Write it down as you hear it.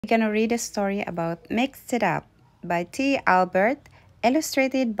We're gonna read a story about Mixed It Up by T. Albert,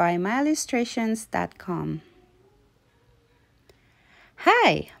 illustrated by myillustrations.com.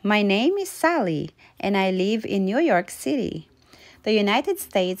 Hi, my name is Sally, and I live in New York City, the United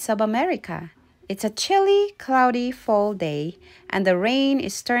States of America. It's a chilly, cloudy fall day, and the rain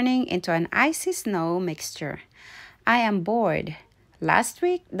is turning into an icy snow mixture. I am bored. Last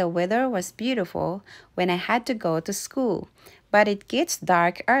week, the weather was beautiful when I had to go to school, but it gets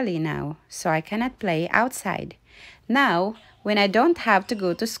dark early now, so I cannot play outside. Now, when I don't have to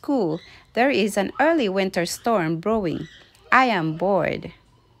go to school, there is an early winter storm brewing. I am bored.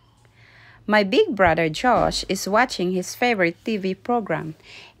 My big brother Josh is watching his favorite TV program,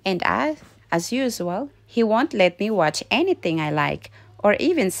 and as usual, he won't let me watch anything I like or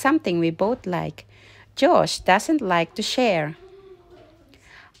even something we both like. Josh doesn't like to share.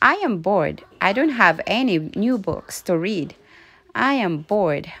 I am bored. I don't have any new books to read. I am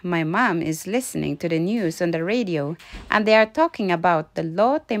bored. My mom is listening to the news on the radio, and they are talking about the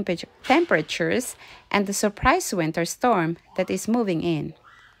low temperatures and the surprise winter storm that is moving in.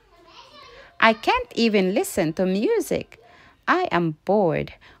 I can't even listen to music. I am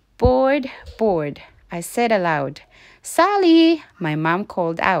bored, bored, I said aloud. Sally, my mom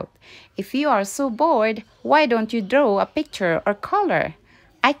called out. If you are so bored, why don't you draw a picture or color?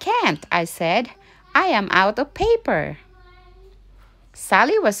 I can't, I said. I am out of paper.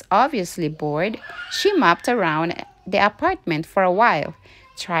 Sally was obviously bored. She mopped around the apartment for a while,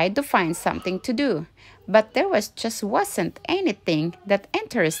 tried to find something to do, but there just wasn't anything that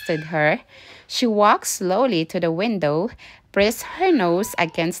interested her. She walked slowly to the window, pressed her nose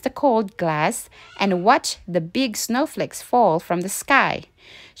against the cold glass, and watched the big snowflakes fall from the sky.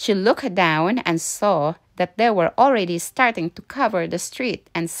 She looked down and saw that they were already starting to cover the street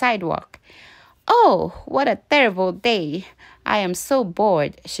and sidewalk. Oh, what a terrible day! I am so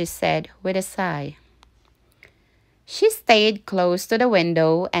bored, she said with a sigh. She stayed close to the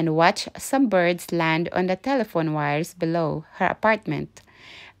window and watched some birds land on the telephone wires below her apartment.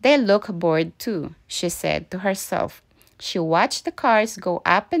 They look bored too, she said to herself. She watched the cars go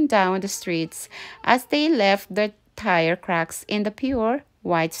up and down the streets as they left their tire cracks in the pure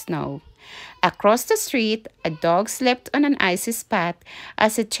white snow. Across the street, a dog slipped on an icy spot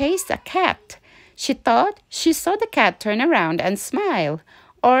as it chased a cat. She thought she saw the cat turn around and smile,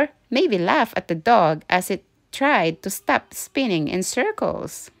 or maybe laugh at the dog as it tried to stop spinning in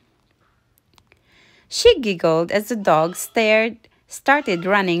circles. She giggled as the dog started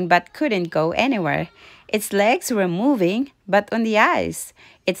running but couldn't go anywhere. Its legs were moving, but on the ice.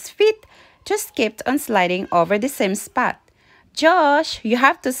 Its feet just kept on sliding over the same spot. Josh, you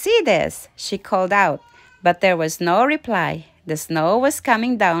have to see this, she called out, but there was no reply. The snow was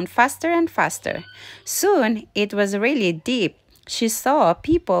coming down faster and faster. Soon it was really deep. She saw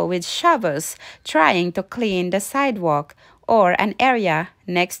people with shovels trying to clean the sidewalk or an area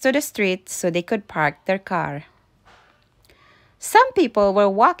next to the street so they could park their car. Some people were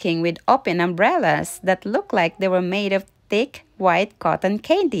walking with open umbrellas that looked like they were made of thick white cotton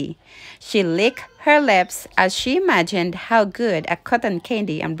candy. She licked her lips as she imagined how good a cotton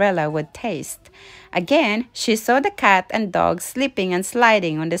candy umbrella would taste. Again, she saw the cat and dog slipping and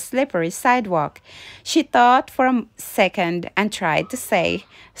sliding on the slippery sidewalk. She thought for a second and tried to say,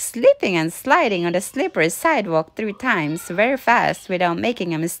 slipping and sliding on the slippery sidewalk 3 times very fast without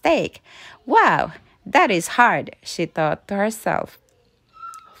making a mistake. Wow, that is hard, she thought to herself.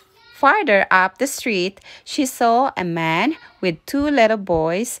 Farther up the street, she saw a man with 2 little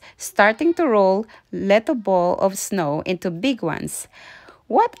boys starting to roll little balls of snow into big ones.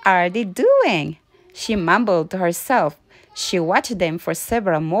 What are they doing? She mumbled to herself. She watched them for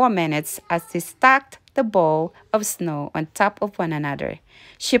several more minutes as they stacked the ball of snow on top of one another.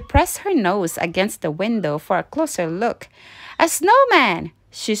 She pressed her nose against the window for a closer look. A snowman!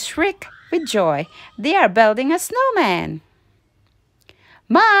 She shrieked with joy. They are building a snowman!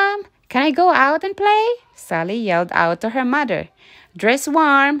 Mom, can I go out and play? Sally yelled out to her mother. Dress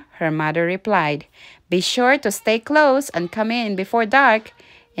warm, her mother replied. Be sure to stay close and come in before dark.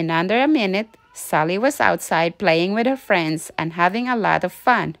 In under a minute, Sally was outside playing with her friends and having a lot of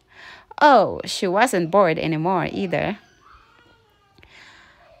fun. Oh, she wasn't bored anymore either.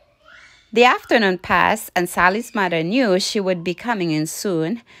 The afternoon passed, and Sally's mother knew she would be coming in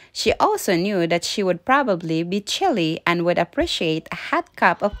soon. She also knew that she would probably be chilly and would appreciate a hot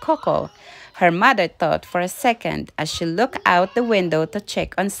cup of cocoa. Her mother thought for a second as she looked out the window to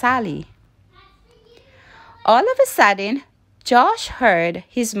check on Sally. All of a sudden, Josh heard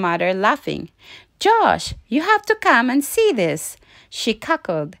his mother laughing. Josh, you have to come and see this, she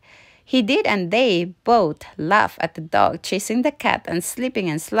cackled. He did, and they both laughed at the dog chasing the cat and slipping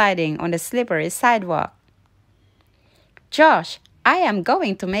and sliding on the slippery sidewalk. Josh, I am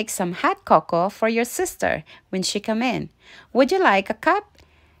going to make some hot cocoa for your sister when she comes in. Would you like a cup?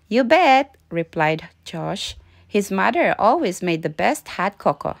 You bet, replied Josh. His mother always made the best hot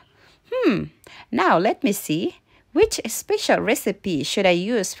cocoa. Now let me see. Which special recipe should I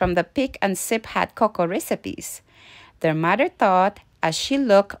use from the pick and sip hot cocoa recipes? Their mother thought as she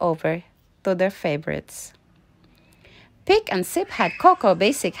looked over to their favorites. Pick and sip hot cocoa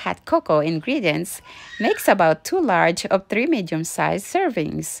basic hot cocoa ingredients makes about 2 large of 3 medium-sized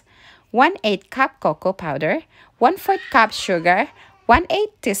servings. 1/8 cup cocoa powder, 1/4 cup sugar,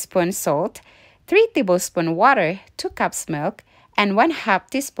 1/8 teaspoon salt, 3 tablespoon water, 2 cups milk, and 1/2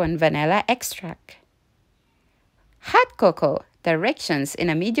 teaspoon vanilla extract. Hot cocoa directions: in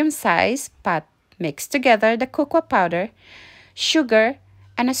a medium-sized pot, mix together the cocoa powder, sugar,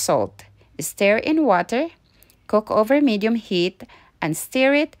 and salt. Stir in water, cook over medium heat, and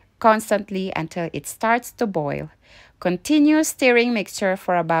stir it constantly until it starts to boil. Continue stirring mixture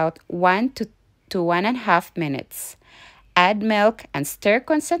for about 1 to 1.5 minutes. Add milk and stir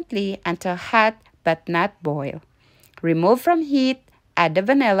constantly until hot but not boil. Remove from heat, add the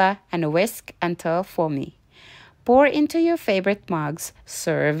vanilla, and whisk until foamy. Pour into your favorite mugs,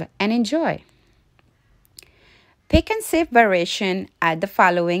 serve, and enjoy. Pick and sip variation: add the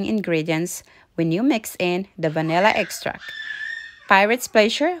following ingredients when you mix in the vanilla extract. Pirate's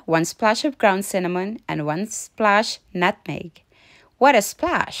Pleasure, 1 splash of ground cinnamon, and 1 splash nutmeg. What a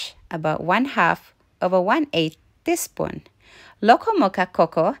splash! About 1/2 of a 1/8 teaspoon. Loco Mocha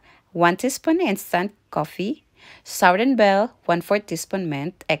Cocoa, 1 teaspoon instant coffee. Southern Belle, 1/4 teaspoon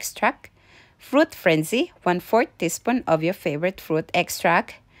mint extract. Fruit Frenzy, 1/4 teaspoon of your favorite fruit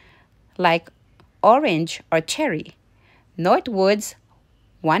extract, like orange or cherry. Northwoods,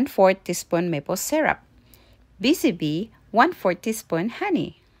 1/4 teaspoon maple syrup. Busy Bee, 1/4 teaspoon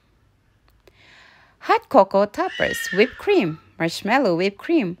honey. Hot cocoa toppers: whipped cream, marshmallow whipped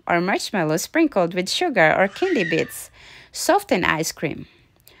cream, or marshmallow sprinkled with sugar or candy bits. Softened ice cream.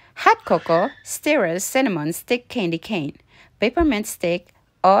 Hot cocoa, stirrers, cinnamon stick candy cane, peppermint stick,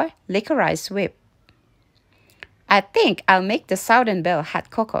 or licorice whip. I think I'll make the Southern Belle hot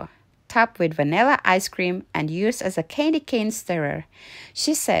cocoa, topped with vanilla ice cream and used as a candy cane stirrer,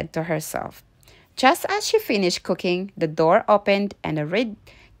 she said to herself. Just as she finished cooking, the door opened and a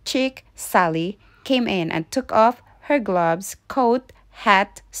red-cheeked Sally came in and took off her gloves, coat,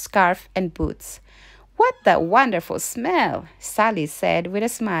 hat, scarf, and boots. What a wonderful smell, Sally said with a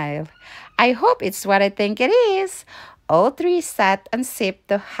smile. I hope it's what I think it is. All three sat and sipped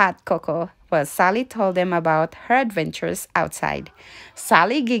the hot cocoa while Sally told them about her adventures outside.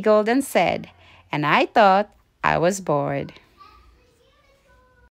 Sally giggled and said, "And I thought I was bored."